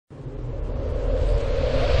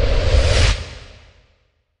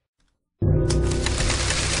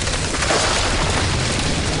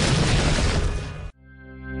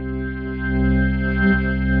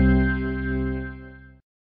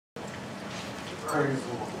Praise the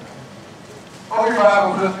Lord. Open your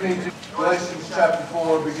Bibles with me to Galatians chapter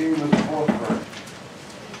 4, beginning with the 4th verse.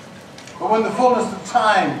 But when the fullness of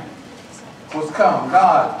time was come,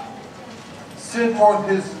 God sent forth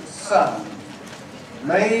His Son,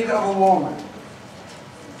 made of a woman,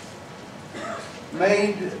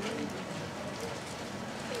 made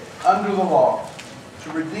under the law,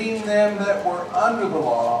 to redeem them that were under the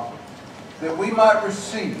law, that we might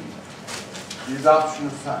receive the adoption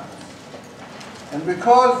of sons. And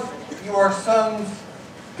because you are sons,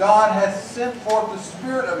 God hath sent forth the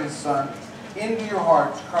Spirit of His Son into your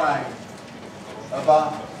hearts, crying,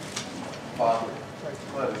 Abba, Father.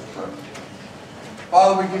 Let us pray.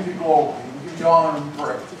 Father, we give you glory. We give you honor and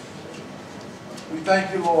praise. We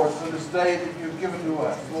thank you, Lord, for this day that you've given to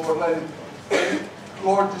us. Lord, let it,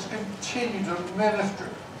 Lord, just continue to minister.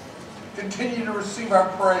 Continue to receive our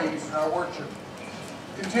praise and our worship.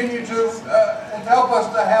 Continue to help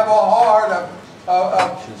us to have a heart of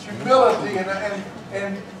humility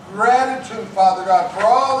and gratitude, Father God, for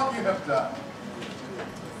all that you have done.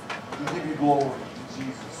 We give you glory in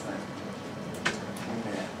Jesus' name.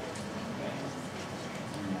 Amen.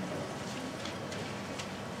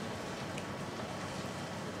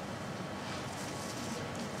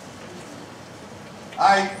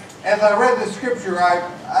 As I read the scripture,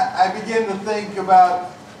 I began to think about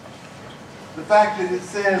the fact that it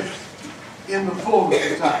says, in the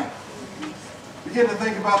fullness of time. Begin to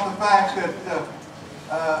think about the fact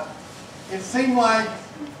that it seemed like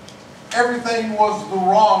everything was the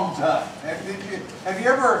wrong time. Have you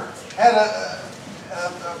ever had a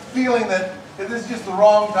feeling that this is just the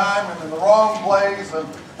wrong time, I'm in the wrong place,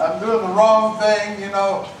 I'm doing the wrong thing, you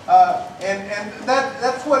know? And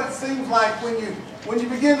that's what it seems like when you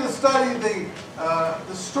begin to study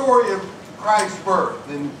the story of Christ's birth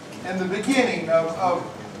and the beginning of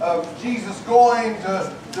Jesus going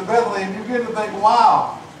to Bethlehem. You begin to think,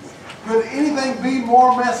 wow, could anything be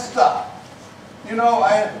more messed up? You know,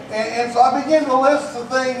 and so I began to list the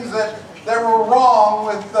things that were wrong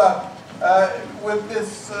with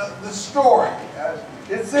this story.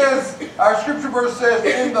 It says, our scripture verse says,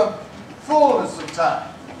 in the fullness of time.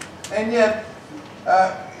 And yet,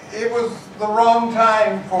 it was the wrong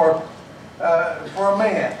time for a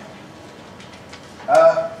man.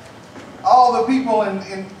 All the people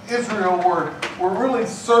in Israel were really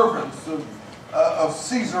servants of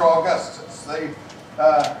Caesar Augustus.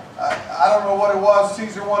 I don't know what it was.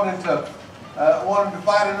 Caesar wanted to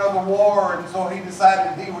fight another war, and so he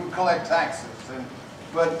decided he would collect taxes.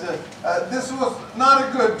 But this was not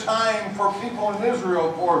a good time for people in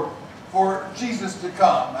Israel for Jesus to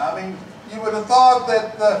come. I mean, you would have thought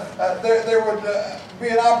that there would be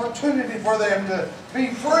an opportunity for them to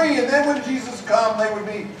be free, and then when Jesus come, they would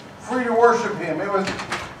be free to worship Him. It was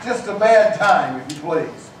just a bad time, if you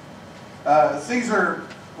please. Caesar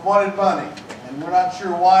wanted money, and we're not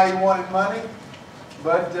sure why he wanted money,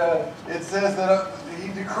 but it says that he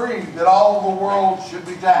decreed that all the world should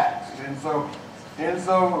be taxed, and so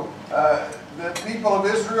the people of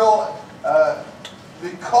Israel,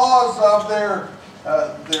 because of their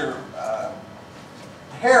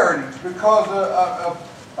heritage, because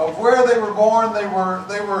of where they were born, they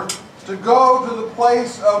were to go to the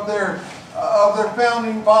place of their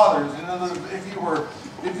founding fathers. In other words,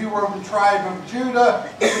 if you were of the tribe of Judah,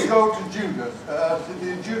 you would go to Judah, to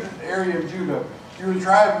the Judah area of Judah. If you were the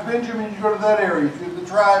tribe of Benjamin, you go to that area. If you were the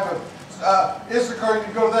tribe of Issachar,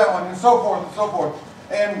 you go to that one, and so forth and so forth.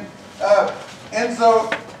 And so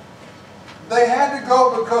they had to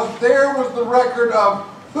go because there was the record of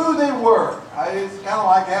who they were. It's kind of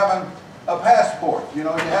like having a passport. You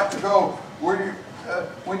know, you have to go where you.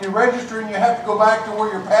 When you're registering, you have to go back to where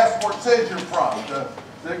your passport says you're from to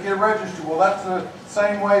get registered. Well, that's the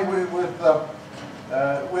same way with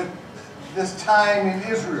this time in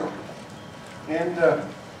Israel. And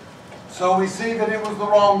so we see that it was the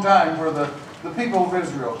wrong time for the people of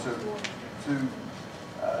Israel to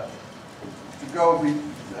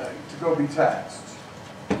go be taxed.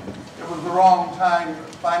 It was the wrong time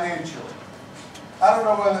financially. I don't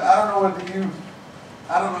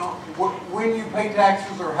know when you pay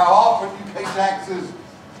taxes or how often you pay taxes,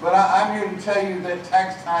 but I'm here to tell you that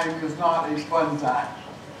tax time is not a fun time.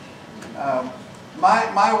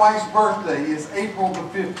 My wife's birthday is April the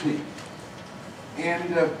 15th,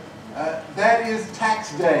 and that is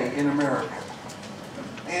tax day in America.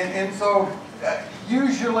 And so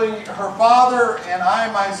usually her father and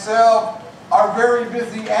I myself are very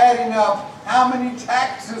busy adding up how many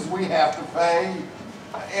taxes we have to pay.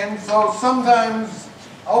 And so sometimes,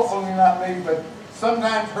 hopefully not me, but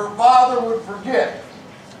sometimes her father would forget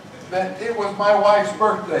that it was my wife's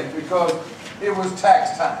birthday because it was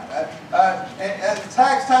tax time. And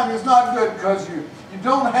tax time is not good because you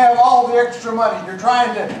don't have all the extra money. You're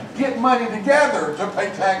trying to get money together to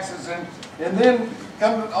pay taxes, and then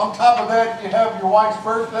come on top of that, you have your wife's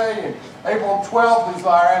birthday, and April 12th is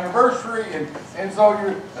our anniversary, and so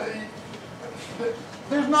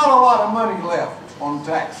there's not a lot of money left on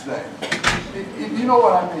tax day. If you know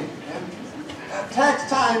what I mean. And tax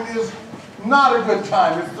time is not a good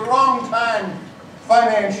time. It's the wrong time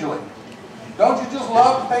financially. Don't you just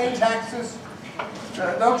love paying taxes?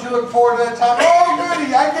 Don't you look forward to that time? Oh,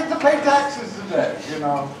 goody, I get to pay taxes today. You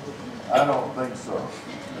know, I don't think so.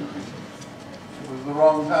 It was the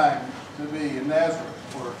wrong time to be in Nazareth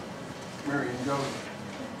for Mary and Joseph.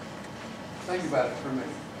 Think about it for a minute.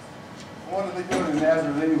 What are they doing in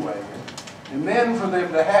Nazareth anyway? And then for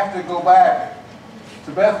them to have to go back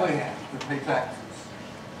to Bethlehem to pay taxes.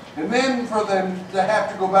 And then for them to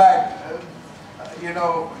have to go back, you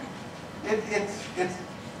know, it's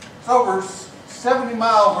over 70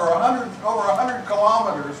 miles or over 100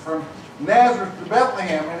 kilometers from Nazareth to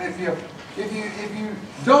Bethlehem. And if you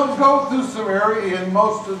don't go through Samaria, and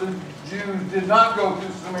most of the Jews did not go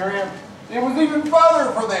through Samaria, it was even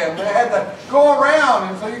farther for them. They had to go around,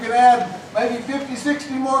 and so you could add maybe 50,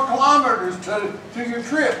 60 more kilometers to your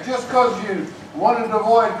trip just because you wanted to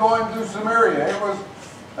avoid going through Samaria. It was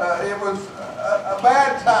a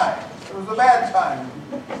bad time. It was a bad time,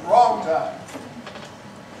 wrong time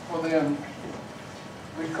for them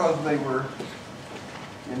because they were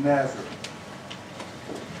in Nazareth.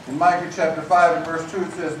 In Micah chapter 5 and verse 2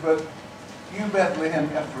 it says, "But you, Bethlehem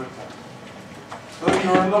Ephrathah, though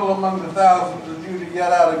you are little among the thousands of Judah,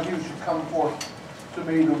 yet out of you shall come forth to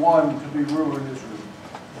me the one to be ruler in Israel,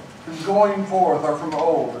 whose going forth are from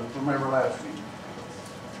old and from everlasting."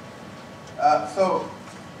 So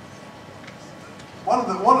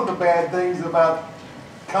one of the bad things about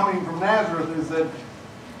coming from Nazareth is that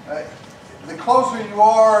the closer you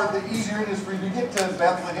are, the easier it is for you to get to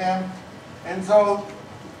Bethlehem, and so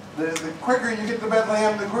the quicker you get to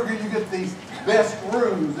Bethlehem, the quicker you get the best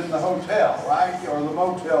rooms in the hotel, right, or the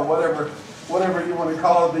motel, whatever you want to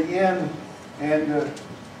call it, the inn. And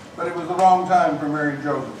but it was the wrong time for Mary and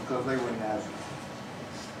Joseph because they were in Nazareth.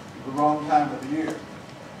 It was the wrong time of the year.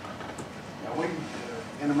 Now we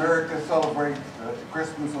in America celebrate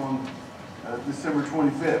Christmas on December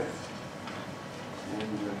 25th.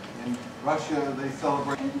 And in Russia they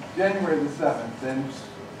celebrate January the 7th. And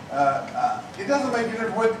it doesn't make any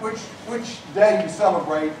difference which day you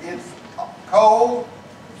celebrate. It's cold.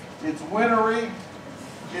 It's wintry.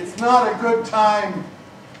 It's not a good time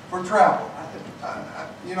for travel.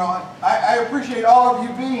 You know, I appreciate all of you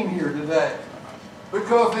being here today,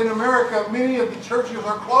 because in America many of the churches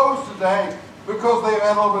are closed today because they've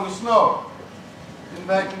had a little bit of snow. In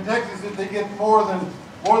fact, in Texas, if they get more than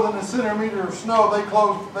a centimeter of snow, they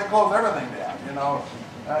close everything down. You know,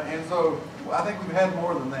 and so I think we've had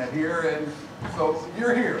more than that here, and so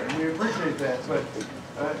you're here, and we appreciate that. But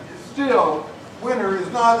still, winter is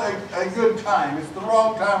not a good time. It's the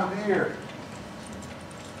wrong time of the year.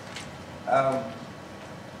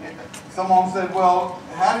 Someone said, "Well,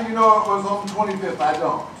 how do you know it was on the 25th?" I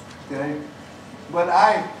don't. Okay, but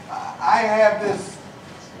I have this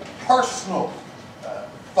personal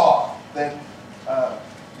thought that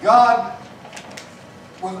God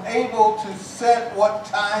was able to set what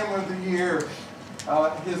time of the year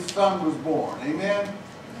His Son was born. Amen.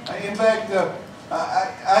 In fact,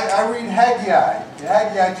 I read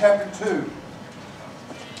Haggai chapter 2,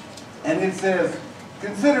 and it says,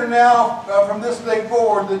 "Consider now from this day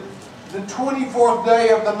forward the 24th day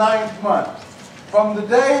of the 9th month, from the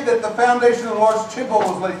day that the foundation of the Lord's temple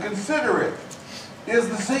was laid. Consider it. Is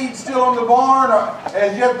the seed still in the barn? Or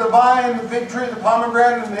as yet the vine, the fig tree, the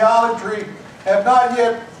pomegranate, and the olive tree have not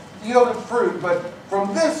yet yielded fruit. But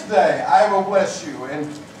from this day I will bless you."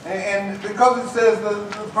 And because it says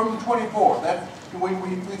from the 24th, that we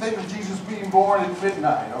think of Jesus being born at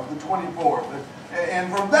midnight of the 24th.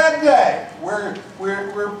 And from that day, we're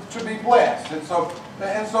to be blessed. And so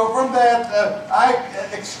from that, I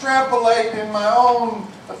extrapolate in my own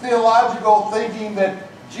theological thinking that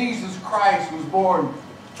Jesus Christ was born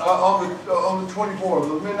on the 24th,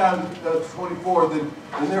 the midnight of the 24th,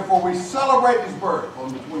 and therefore we celebrate His birth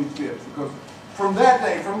on the 25th, because from that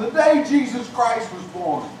day, from the day Jesus Christ was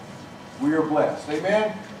born, we are blessed.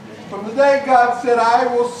 Amen? From the day God said, "I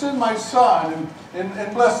will send my Son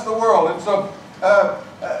and bless the world." And so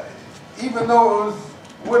even though it was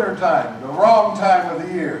wintertime, the wrong time of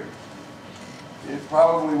the year, it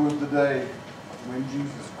probably was the day when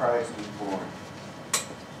Jesus Christ was born.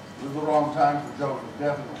 It was the wrong time for Joseph,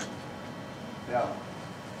 definitely. Now,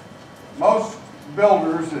 most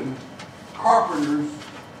builders and carpenters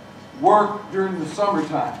work during the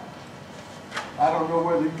summertime. I don't know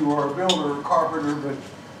whether you are a builder or carpenter,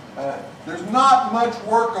 but there's not much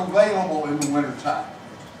work available in the wintertime.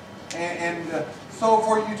 So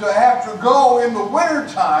for you to have to go in the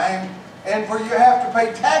wintertime and for you to have to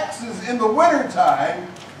pay taxes in the wintertime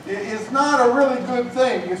is not a really good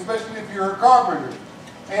thing, especially if you're a carpenter.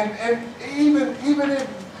 And even if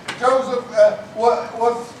Joseph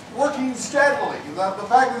was working steadily, the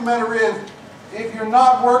fact of the matter is, if you're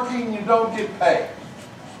not working, you don't get paid.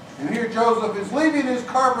 And here Joseph is leaving his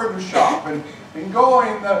carpenter shop and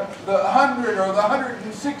going the 100 or the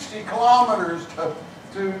 160 kilometers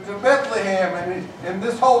to Bethlehem, and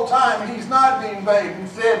this whole time he's not being paid.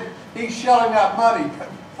 Instead, he's shelling out money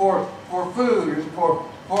for food and for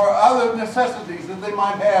other necessities that they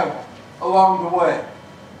might have along the way.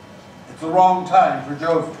 It's the wrong time for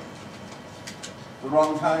Joseph. The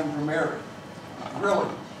wrong time for Mary. Really,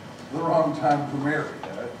 the wrong time for Mary.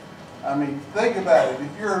 I mean, think about it.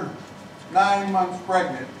 If you're 9 months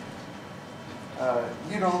pregnant,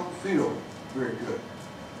 you don't feel very good.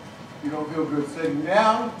 You don't feel good sitting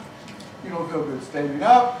down. You don't feel good standing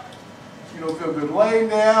up. You don't feel good laying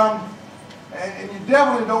down. And you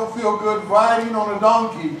definitely don't feel good riding on a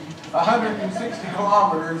donkey 160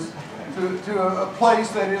 kilometers to a place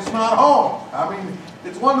that is not home. I mean,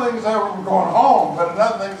 it's one thing to say we're going home, but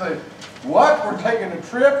another thing to say, what? We're taking a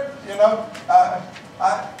trip? You know,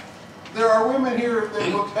 there are women here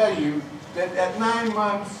that will tell you that at 9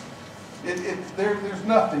 months, there's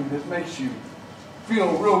nothing that makes you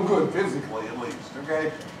feel real good physically, at least,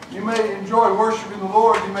 okay? You may enjoy worshiping the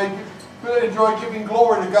Lord, you may really enjoy giving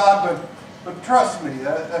glory to God, but trust me,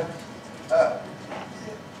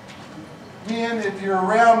 men, if you're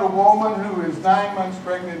around a woman who is 9 months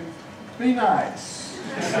pregnant, be nice.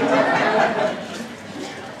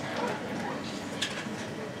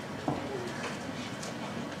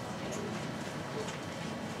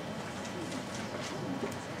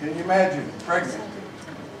 Can you imagine, pregnant?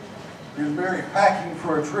 You're Mary packing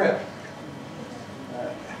for a trip.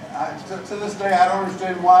 To this day, I don't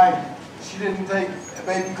understand why she didn't take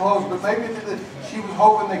baby clothes, but maybe she was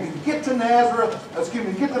hoping they could get to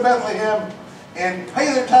get to Bethlehem and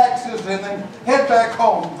pay their taxes and then head back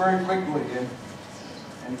home very quickly.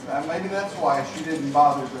 And maybe that's why she didn't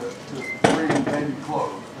bother to bring baby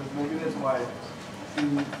clothes. Maybe that's why she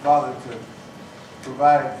didn't bother to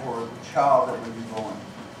provide for the child that would be born.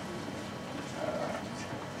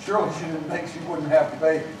 Surely she didn't think she wouldn't have the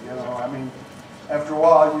baby, you know. I mean, after a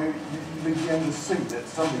while, you begin to see that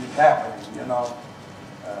something's happening, you know.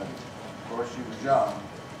 Of course, she was young.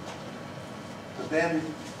 But then,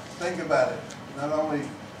 think about it. Not only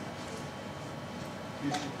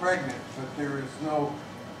is she pregnant, but there is no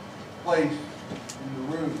place in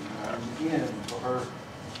the room, in the inn, for her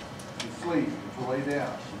to sleep, to lay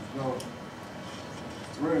down. There's no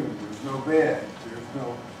room, there's no bed, there's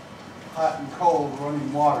no hot and cold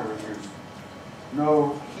running water, there's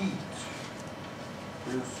no heat,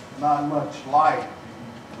 there's not much light,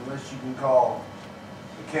 unless you can call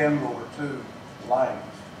a candle or two light.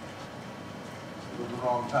 It was the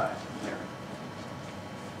wrong time there.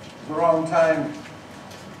 It was the wrong time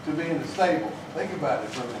to be in a stable. Think about it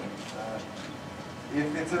for a minute.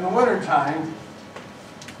 If it's in the wintertime,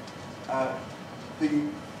 the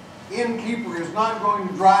innkeeper is not going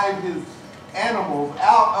to drive his animals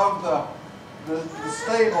out of the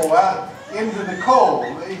stable, out into the cold.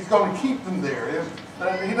 He's going to keep them there.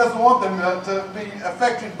 He doesn't want them to be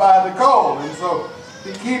affected by the cold, and so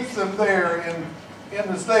he keeps them there in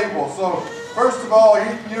the stable. So first of all,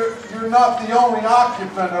 you're not the only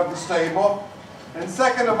occupant of the stable, and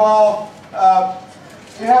second of all,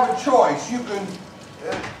 you have a choice. You can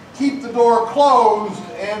keep the door closed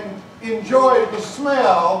and enjoy the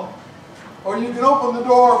smell, or you can open the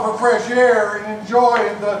door for fresh air and enjoy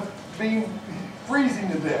the being freezing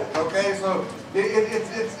to death. Okay, so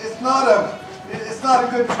it's not a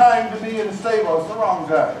good time to be in a stable. It's the wrong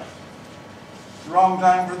time. It's the wrong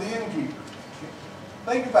time for the innkeeper.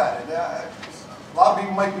 Think about it. A lot of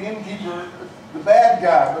people make the innkeeper the bad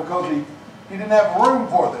guy because he didn't have room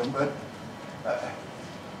for them, but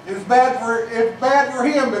it's bad for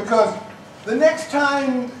him because the next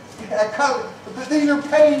time. These are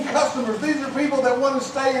paying customers. These are people that want to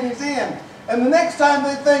stay in his inn. And the next time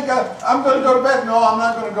they think, I'm going to go to bed. No, I'm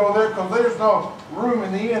not going to go there because there's no room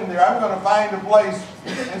in the inn there. I'm going to find a place.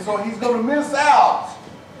 And so he's going to miss out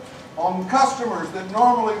on customers that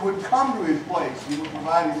normally would come to his place. He would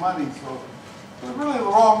provide him money. So it's really the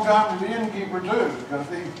wrong time for the innkeeper too, because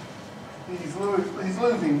he's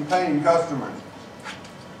losing paying customers.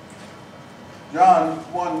 John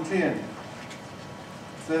 1:10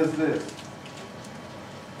 says this,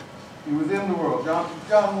 He was in the world. John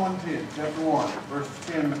 1:10, chapter 1, verses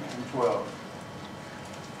 10 and 12.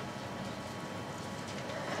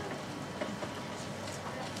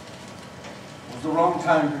 It was the wrong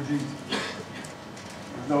time for Jesus.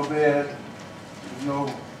 There's no bed. There's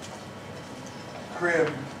no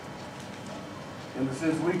crib. In the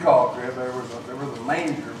sense we call crib, there was a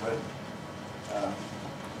manger, but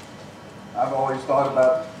I've always thought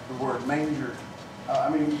about the word manger. I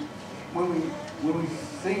mean, when we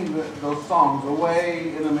sing those songs,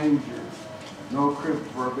 away in a manger, no crib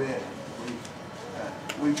for a bed,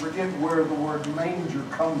 we forget where the word manger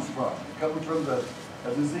comes from. It comes from a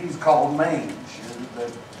disease called mange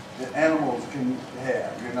that animals can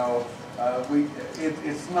have. You know,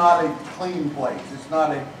 it's not a clean place. It's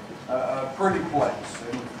not a pretty place.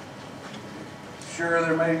 And sure,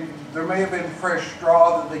 there may have been fresh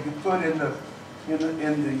straw that they could put in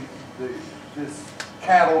this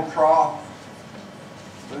cattle trough.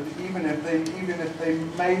 But even if they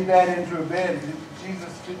made that into a bed,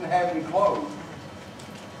 Jesus didn't have any clothes.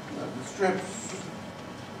 The strips,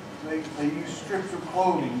 they used strips of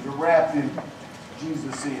clothing to wrap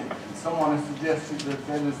Jesus in. And someone has suggested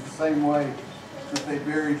that is the same way that they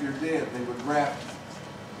buried their dead. They would wrap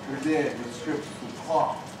their dead with strips of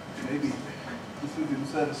cloth. Maybe this had been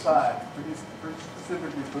set aside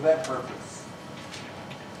specifically for that purpose.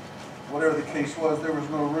 Whatever the case was, there was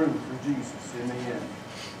no room for Jesus in the end.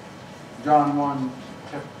 John 1,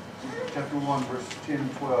 chapter 1, verses 10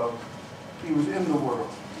 and 12. He was in the world.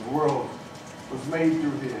 The world was made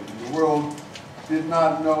through him. The world did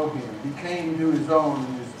not know him. He came to his own,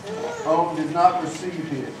 and his own did not receive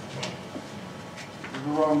him. It was the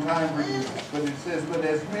wrong time for Jesus. But it says, but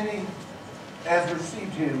as many as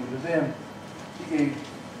received him, to them he gave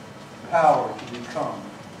power to become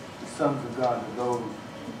the sons of God, to those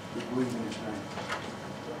who believe in his name.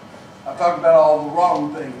 I've talked about all the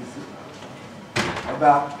wrong things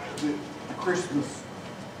about the Christmas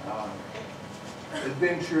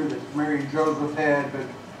adventure that Mary and Joseph had, but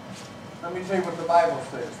let me tell you what the Bible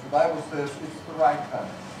says. The Bible says it's the right time.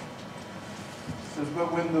 It says,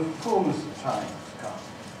 but when the fullness of time has come.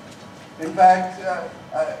 In fact,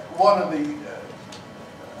 one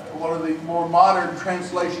of the more modern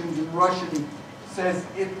translations in Russian says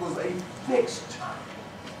it was a fixed time.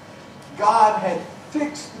 God had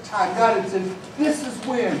fixed the time. God had said, this is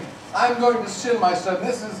when I'm going to send my son.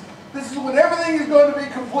 This is when everything is going to be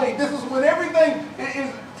complete. This is when everything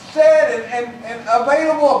is said and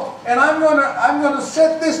available. And I'm going to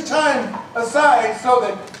set this time aside so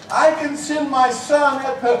that I can send my son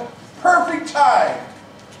at the perfect time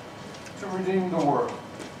to redeem the world.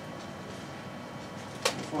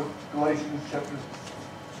 That's what Galatians chapter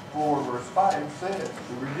 4, verse 5 says,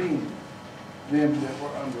 to redeem them that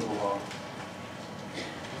were under the law.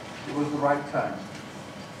 It was the right time,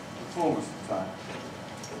 the fullness of time.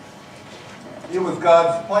 It was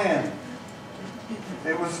God's plan.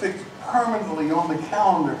 It was fixed permanently on the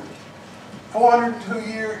calendar. 402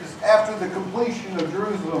 years after the completion of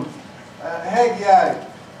Jerusalem, Haggai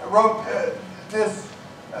wrote this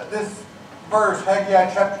verse,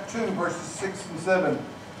 Haggai chapter 2, verses 6 and 7.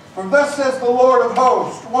 For thus says the Lord of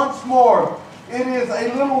hosts, once more, it is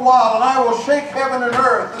a little while, and I will shake heaven and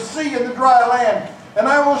earth, the sea and the dry land, and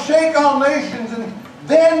I will shake all nations, and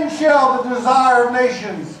then shall the desire of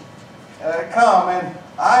nations come, and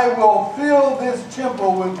I will fill this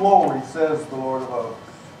temple with glory, says the Lord of hosts.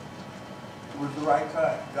 It was the right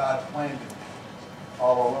time. God planned it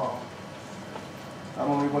all along. Not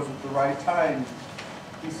only was it the right time,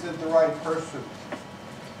 he sent the right person.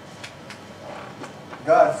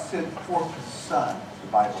 God sent forth his son,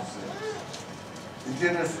 the Bible says. In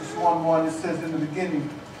Genesis 1:1 it says, in the beginning,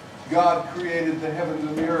 God created the heavens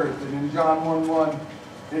and the earth. And in John 1:1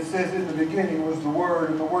 it says, in the beginning was the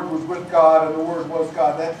Word, and the Word was with God, and the Word was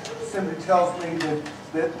God. That simply tells me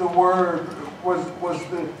that the Word was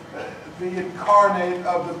the incarnate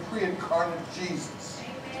of the pre-incarnate Jesus.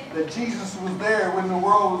 That Jesus was there when the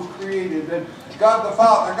world was created. That God the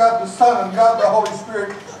Father, God the Son, and God the Holy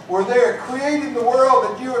Spirit were there creating the world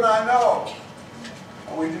that you and I know.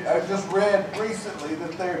 I just read recently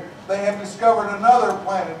that they have discovered another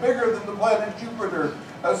planet, bigger than the planet Jupiter,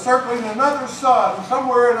 circling another sun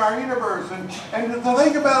somewhere in our universe. And to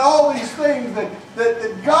think about all these things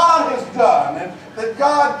that God has done and that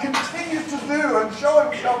God continues to do and show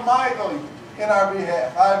himself mightily in our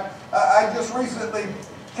behalf. I just recently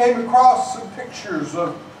came across some pictures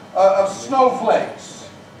of snowflakes.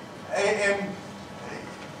 And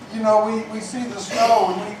you know, we see the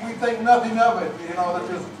snow and we think nothing of it. You know,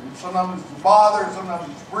 sometimes it's bothered, sometimes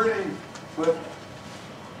it's pretty. But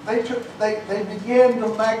they began to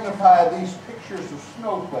magnify these pictures of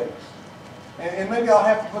snowflakes. And maybe I'll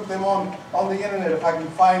have to put them on the internet if I can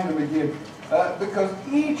find them again. Because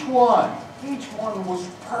each one was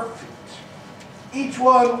perfect. Each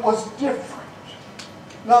one was different.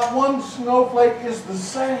 Not one snowflake is the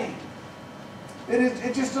same.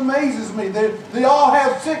 It just amazes me. They all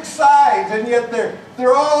have 6 sides, and yet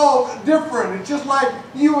they're all different. It's just like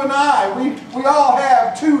you and I. We all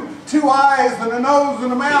have two eyes and a nose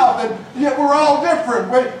and a mouth, and yet we're all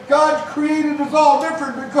different. But God created us all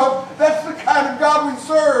different because that's the kind of God we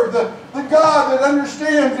serve. The God that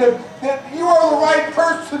understands that you are the right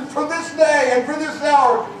person for this day and for this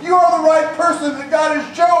hour. You are the right person that God has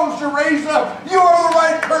chosen to raise up. You are the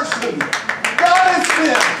right person. God has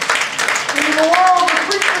sent into the world to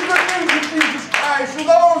preach the good news of Jesus Christ. For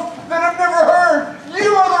those that have never heard,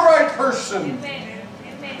 you are the right person. Amen.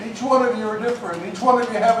 Amen. Each one of you are different. Each one of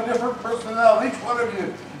you have a different personality. Each one of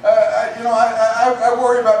you, I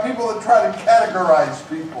worry about people that try to categorize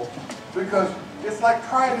people, because it's like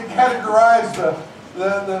trying to categorize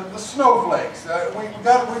the snowflakes. We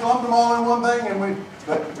lump them all in one thing,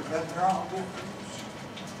 but they're all different.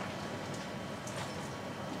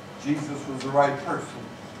 Jesus was the right person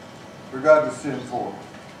for God to send for.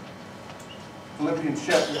 Philippians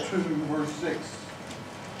chapter 2, verse 6.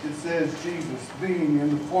 It says, Jesus, being in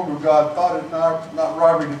the form of God, thought it not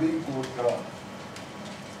robbery to be equal with God.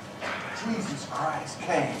 Jesus Christ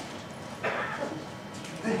came.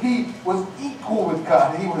 He was equal with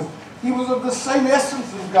God. He was of the same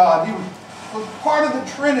essence of God. He was part of the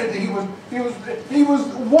Trinity. He was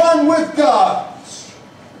one with God.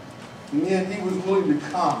 And yet he was willing to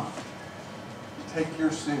come and take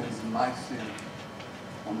your sins and my sins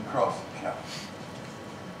on the cross of Calvary.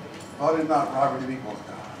 Thought it not robbery to be equal with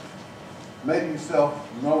God. Made himself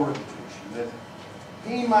no reputation, that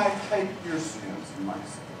he might take your sins and my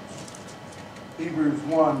sins. Hebrews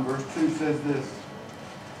 1 verse 2 says this: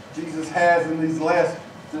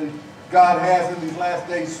 God has in these last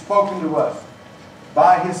days spoken to us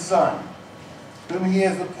by his Son, whom he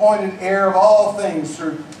has appointed heir of all things,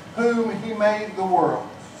 through whom he made the worlds.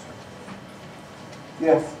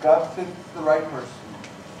 Yes, God sent the right person.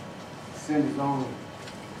 He sent his only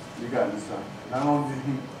begotten Son. Not only did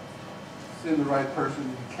he send the right person,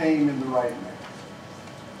 he came in the right manner.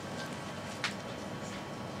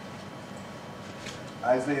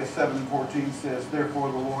 Isaiah 7:14 says, therefore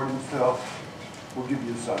the Lord himself will give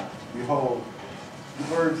you a son. Behold, the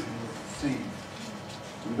virgin will conceive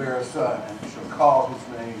and bear a son, and shall call his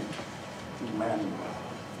name Emmanuel.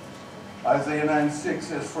 Isaiah 9:6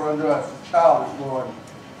 says, for unto us a child is born,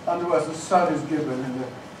 unto us a son is given, and the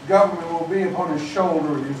government will be upon his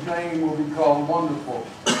shoulder, and his name will be called Wonderful,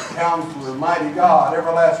 Counselor, Mighty God,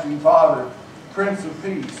 Everlasting Father, Prince of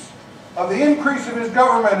Peace. Of the increase of his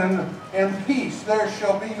government and peace there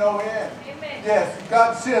shall be no end. Amen. Yes,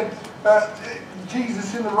 God sent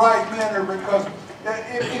Jesus in the right manner, because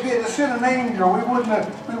if he had sent an angel, we wouldn't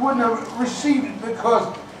have received it,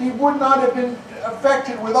 because he would not have been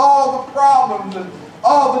affected with all the problems and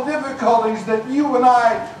all the difficulties that you and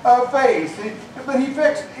I face. But he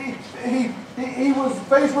was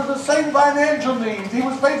faced with the same financial needs. He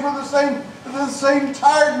was faced with the same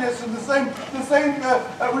tiredness and the same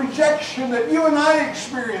rejection that you and I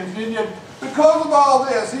experienced. And yet, because of all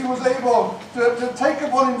this, he was able to take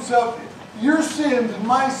upon himself your sins and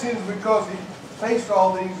my sins, because he faced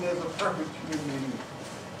all these as a perfect human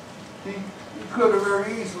being. He could have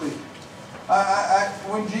very easily,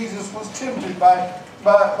 when Jesus was tempted by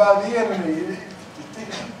the enemy,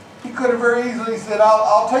 he could have very easily said,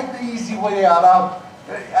 I'll take the easy way out.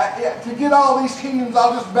 To get all these kingdoms,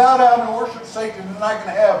 I'll just bow down and worship Satan, and I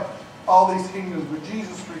can have all these kingdoms. But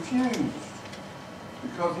Jesus refused,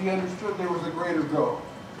 because he understood there was a greater goal.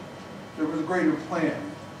 There was a greater plan,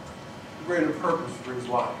 a greater purpose for his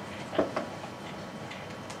life.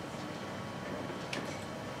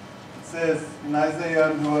 It says in Isaiah,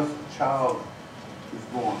 unto us a child is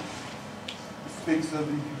born. It speaks of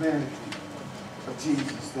the humanity of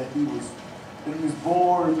Jesus, that he was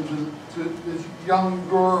born to this young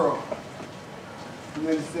girl. And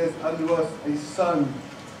then it says, unto us a son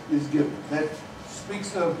is given. That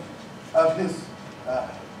speaks of his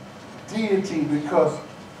deity, because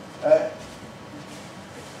of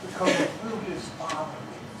who his father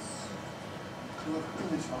is.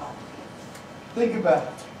 Think about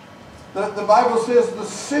it. The Bible says the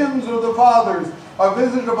sins of the fathers are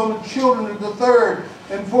visited upon the children of the third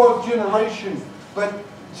and fourth generation. But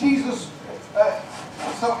Jesus,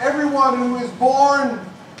 so everyone who is born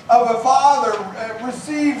of a father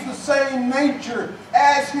receives the same nature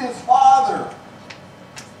as his father.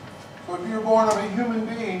 So if you're born of a human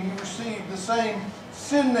being, you receive the same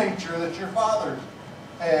sin nature that your father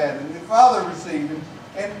had and your father received.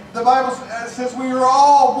 And the Bible says we are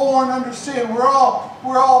all born under sin. We're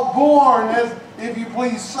all born, as if you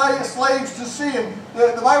please, slaves to sin.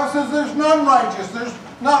 The Bible says there's none righteous. There's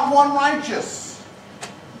not one righteous.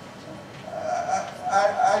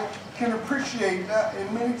 I can appreciate that,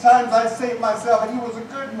 and many times I say to myself, he was a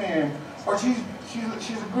good man, or she's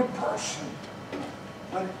a good person.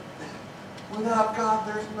 But without God,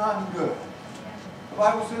 there's none good. The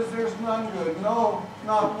Bible says there's none good. No,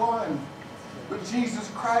 not one. But Jesus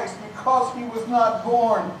Christ, because he was not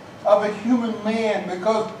born of a human man,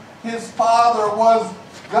 because his father was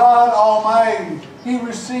God Almighty, he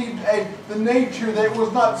received the nature that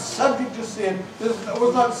was not subject to sin, that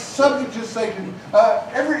was not subject to Satan.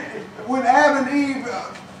 When Adam and Eve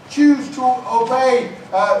choose to obey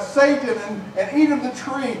Satan and eat of the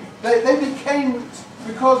tree, they became,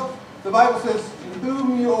 because the Bible says,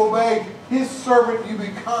 whom you obey, his servant you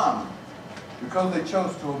become. Because they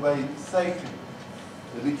chose to obey Satan,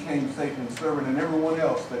 they became Satan's servant, and everyone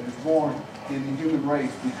else that is born in the human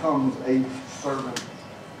race becomes a servant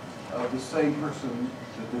of the same person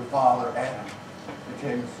that their father Adam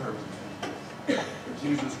became a servant to. But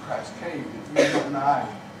Jesus Christ came that you and I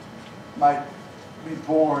might be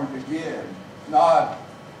born again, not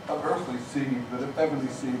of earthly seed, but of heavenly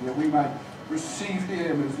seed, that we might receive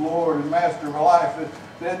him as Lord and Master of our life,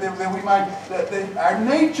 that our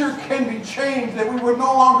nature can be changed, that we would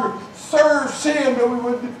no longer serve sin, but we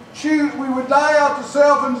would die out to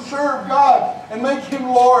self and serve God and make him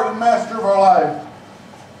Lord and Master of our life.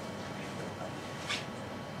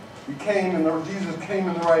 Jesus came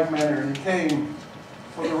in the right manner, and he came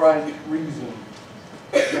for the right reason.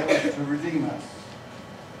 That was to redeem us,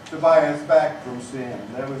 to buy us back from sin.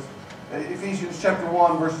 That was Ephesians chapter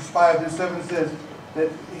 1, verses 5 through 7 says that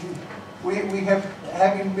we have,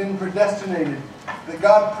 having been predestinated, that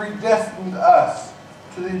God predestined us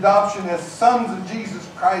to the adoption as sons of Jesus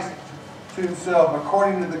Christ to himself,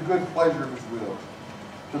 according to the good pleasure of his will,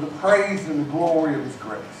 to the praise and the glory of his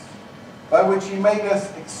grace, by which he made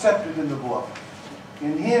us accepted in the blood.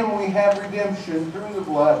 In him we have redemption through the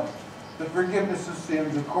blood, the forgiveness of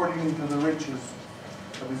sins, according to the riches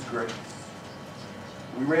of his grace.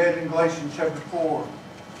 We read in Galatians chapter 4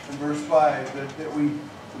 and verse 5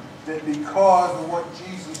 that because of what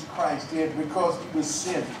Jesus Christ did, because he was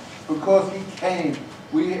sent, because he came,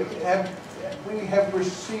 we have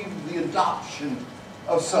received the adoption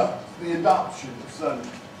of sons. The adoption of sons.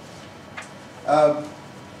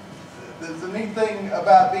 The neat thing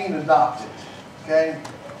about being adopted, okay?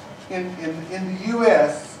 In the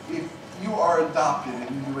U.S., if you are adopted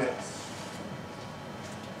in the U.S.,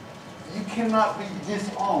 you cannot be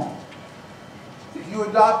disowned. If you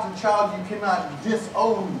adopt a child, you cannot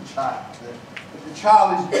disown the child. The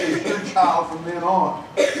child is your child from then on.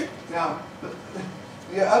 Now,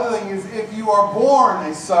 the other thing is, if you are born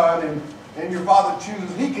a son and your father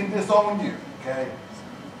chooses, he can disown you, okay?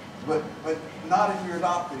 But not if you're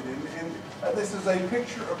adopted. And this is a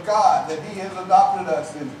picture of God, that he has adopted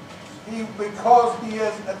us. And because he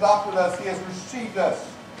has adopted us, he has received us.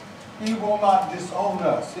 He will not disown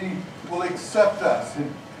us. He will accept us.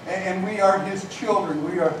 And we are his children.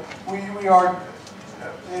 We are,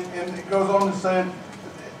 and it goes on to say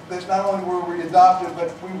that not only were we adopted,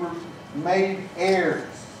 but we were made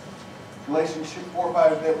heirs. Galatians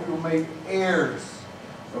 4:5, that we were made heirs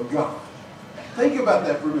of God. Think about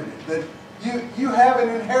that for a minute. That you have an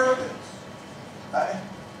inheritance.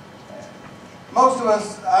 Most of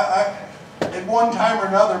us, at one time or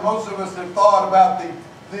another, most of us have thought about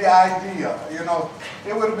the idea. You know,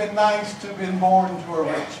 it would have been nice to have been born to a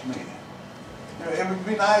rich man. It would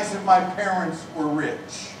be nice if my parents were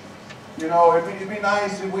rich. You know, it'd be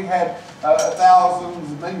nice if we had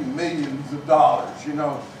thousands, maybe millions of dollars. You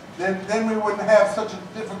know, then we wouldn't have such a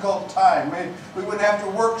difficult time. We wouldn't have to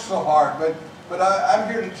work so hard. But I'm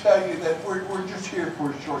here to tell you that we're just here for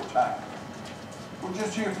a short time. We're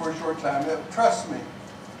just here for a short time. Trust me,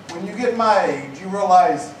 when you get my age, you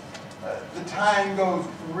realize the time goes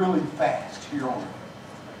really fast here on earth.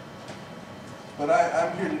 But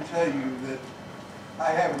I'm here to tell you that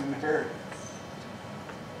I have an inheritance.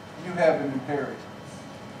 You have an inheritance.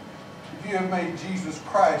 If you have made Jesus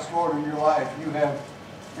Christ Lord in your life, you have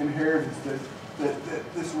inheritance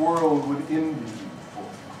that this world would envy you for.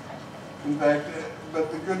 In fact,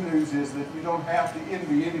 but the good news is that you don't have to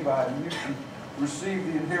envy anybody. You can receive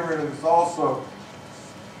the inheritance also.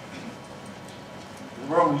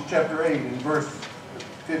 Romans chapter 8 and verse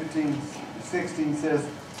 16 says,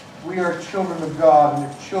 we are children of God,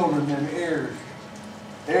 and if children, then heirs.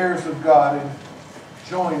 Heirs of God and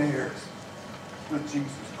joint heirs with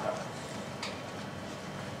Jesus Christ.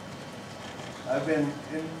 I've been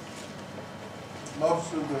in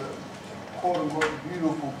most of the quote-unquote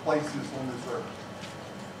beautiful places on this earth.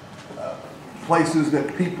 Places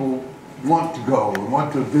that people want to go and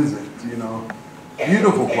want to visit, you know.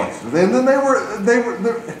 Beautiful places. And then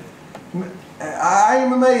I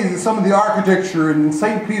am amazed at some of the architecture in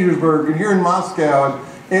St. Petersburg and here in Moscow.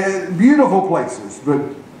 And beautiful places, but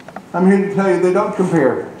I'm here to tell you they don't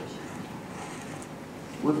compare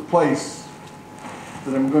with the place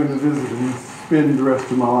that I'm going to visit and spend the rest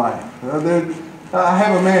of my life. I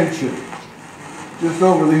have a mansion just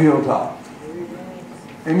over the hilltop.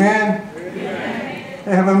 Amen? I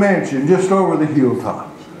have a mansion just over the hilltop.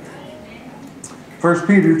 1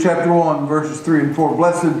 Peter chapter 1, verses 3 and 4.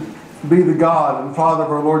 Blessed be the God and Father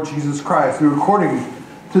of our Lord Jesus Christ, who according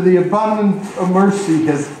to the abundance of mercy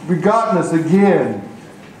has begotten us again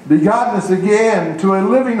to a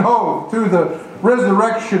living hope through the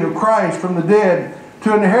resurrection of Christ from the dead,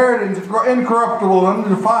 to an inheritance incorruptible and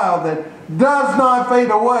undefiled that does not fade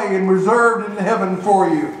away and reserved in heaven for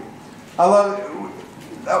you. I love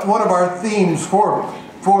one of our themes for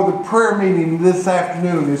the prayer meeting this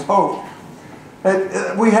afternoon is hope.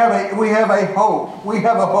 We have a hope. We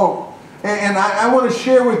have a hope. And I want to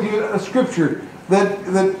share with you a scripture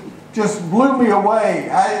that just blew me away.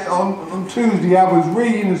 On Tuesday I was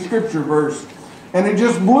reading a scripture verse and it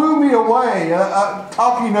just blew me away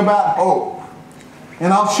talking about hope.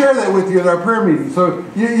 And I'll share that with you at our prayer meeting. So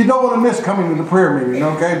you don't want to miss coming to the prayer meeting,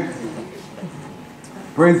 okay?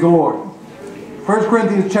 Praise the Lord. 1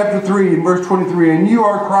 Corinthians chapter 3 and verse 23. And you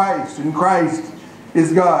are Christ, and Christ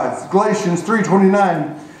is God's. Galatians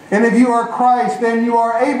 3:29. And if you are Christ, then you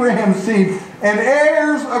are Abraham's seed and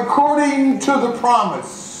heirs according to the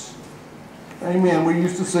promise. Amen. We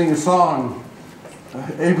used to sing a song,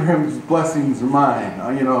 Abraham's blessings are mine.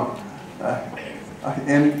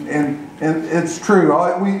 And it's true.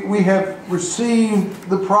 We have received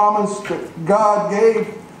the promise that God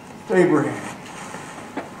gave to Abraham.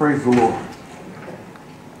 Praise the Lord.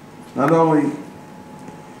 Not only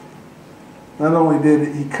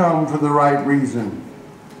did he come for the right reason,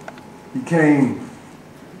 he came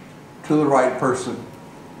to the right person.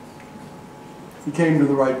 He came to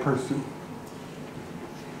the right person.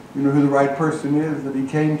 You know who the right person is that he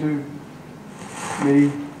came to?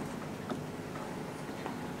 Me.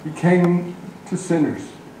 He came to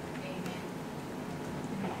sinners.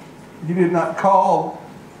 He did not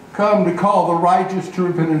come to call the righteous to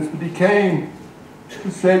repentance, but he came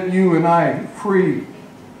to set you and I free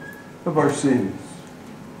of our sins.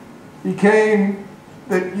 He came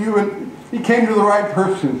he came to the right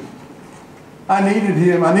person. I needed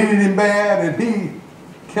him. I needed him bad, and he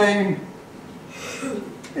came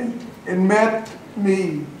and met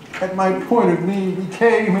me at my point of need. He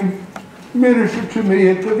came and ministered to me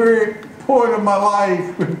at the very point of my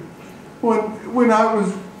life when I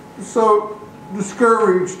was so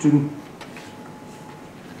discouraged, and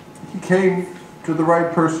he came to the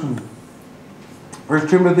right person. 1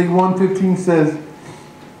 Timothy 1:15 says,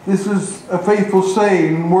 this is a faithful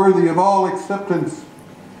saying and worthy of all acceptance,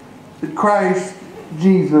 that Christ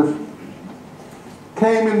Jesus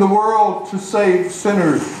came in the world to save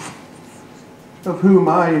sinners, of whom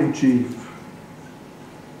I am chief.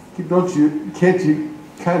 Can't you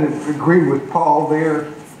kind of agree with Paul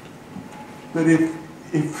there? That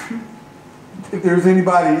if there's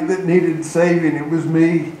anybody that needed saving, it was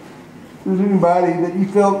me. If there's anybody that you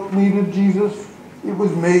felt needed Jesus, it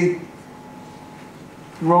was me.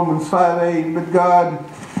 Romans 5:8, but God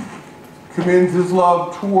commends his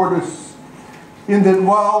love toward us in that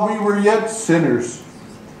while we were yet sinners,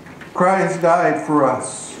 Christ died for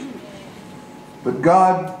us. But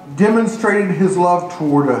God demonstrated his love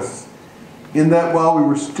toward us in that while we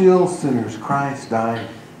were still sinners, Christ died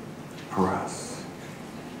for us.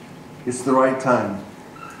 It's the right time.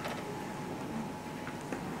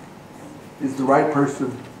 It's the right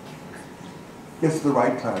person. It's the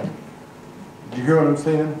right time. Did you hear what I'm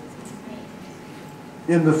saying?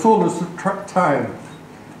 In the fullness of time,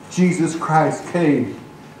 Jesus Christ came,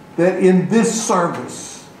 that in this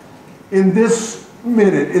service, in this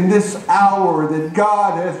minute, in this hour that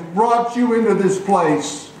God has brought you into this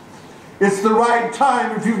place, it's the right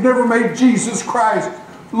time. If you've never made Jesus Christ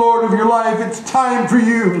Lord of your life, it's time for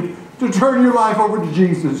you to turn your life over to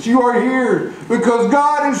Jesus. You are here because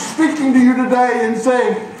God is speaking to you today and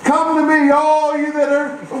saying, come to me, all you that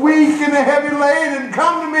are weak and heavy laden.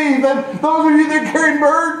 Come to me, those of you that are carrying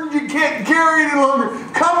burdens you can't carry any longer.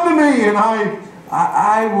 Come to me and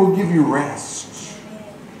I will give you rest.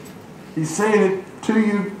 He's saying it to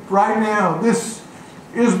you right now. This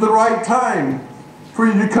is the right time for for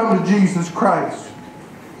you to come to Jesus Christ.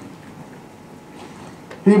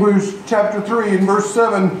 Hebrews chapter 3 and verse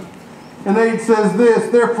 7 and 8 says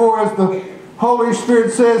this, therefore, as the Holy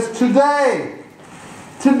Spirit says, today,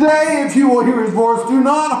 if you will hear His voice, do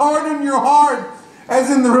not harden your heart as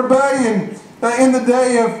in the rebellion in the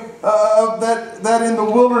day of that in the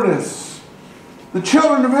wilderness. The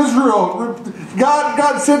children of Israel,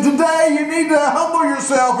 God said, today you need to humble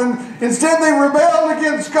yourself. And instead they rebelled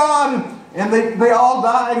against God and they all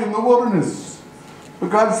died in the wilderness.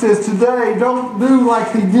 But God says, today, don't do like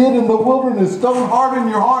He did in the wilderness. Don't harden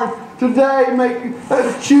your heart. Today,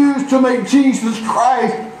 choose to make Jesus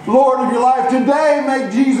Christ Lord of your life. Today,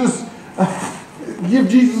 give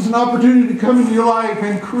Jesus an opportunity to come into your life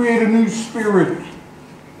and create a new spirit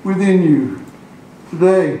within you.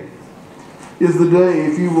 Today is the day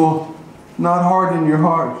if you will not harden your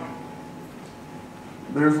heart.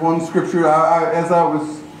 There's one scripture, as I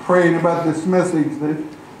was praying about this message,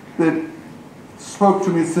 that spoke to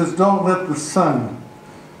me. It says, don't let the sun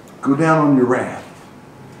go down on your wrath.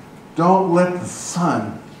 Don't let the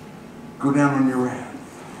sun go down on your wrath.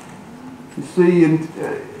 You see,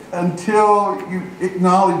 until you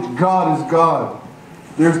acknowledge God as God,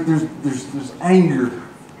 there's anger.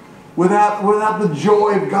 Without the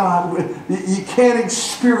joy of God, you can't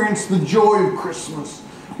experience the joy of Christmas.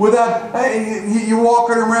 Without you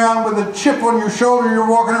walking around with a chip on your shoulder, you're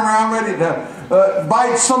walking around ready to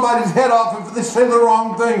bite somebody's head off if they say the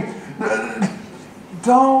wrong thing.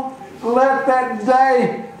 Don't let that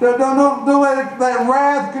day, don't let that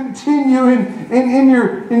wrath continue in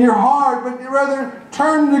your heart, but rather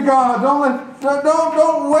turn to God.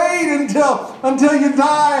 Don't wait until you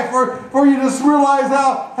die for you to realize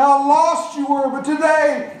how lost you were. But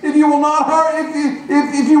today, if you won't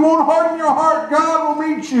harden your heart, God will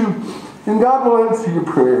meet you and God will answer your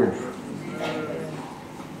prayers.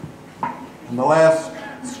 And the last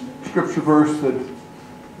scripture verse that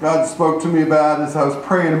God spoke to me about as I was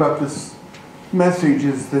praying about this message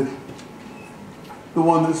is that the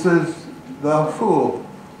one that says, thou fool,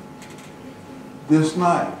 this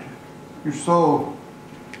night your soul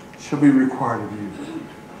shall be required of you.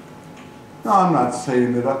 No, I'm not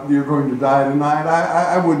saying that you're going to die tonight.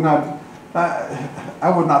 I would not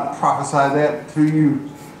prophesy that to you.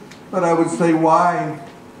 But I would say, why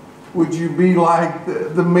would you be like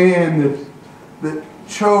the man that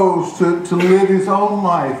chose to live his own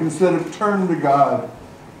life instead of turn to God?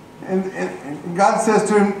 And God says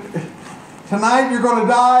to him, tonight you're going to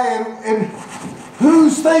die, and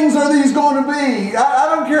whose things are these going to be?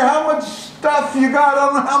 I don't care how much stuff you got.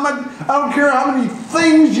 I don't care how many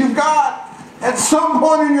things you've got. At some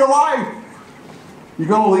point in your life, you're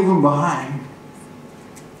going to leave them behind.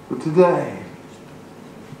 But today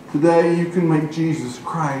you can make Jesus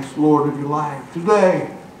Christ Lord of your life.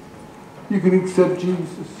 Today, you can accept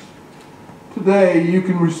Jesus. Today, you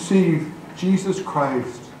can receive Jesus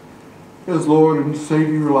Christ as Lord and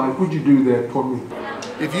Savior of your life. Would you do that for me?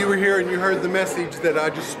 If you were here and you heard the message that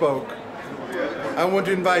I just spoke, I want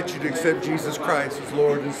to invite you to accept Jesus Christ as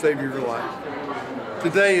Lord and Savior of your life.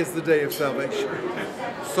 Today is the day of salvation.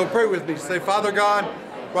 So pray with me. Say, Father God,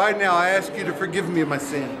 right now I ask you to forgive me of my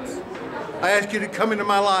sins. I ask you to come into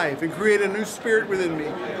my life and create a new spirit within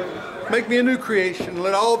me. Make me a new creation.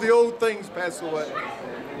 Let all the old things pass away.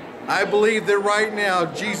 I believe that right now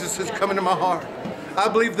Jesus is coming to my heart. I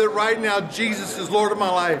believe that right now Jesus is Lord of my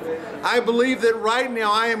life. I believe that right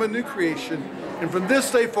now I am a new creation. And from this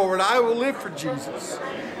day forward, I will live for Jesus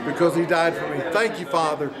because He died for me. Thank you,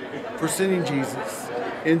 Father, for sending Jesus.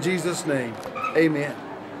 In Jesus' name, amen.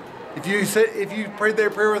 If you prayed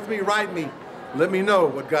that prayer with me, write me. Let me know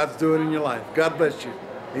what God's doing in your life. God bless you.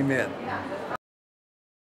 Amen.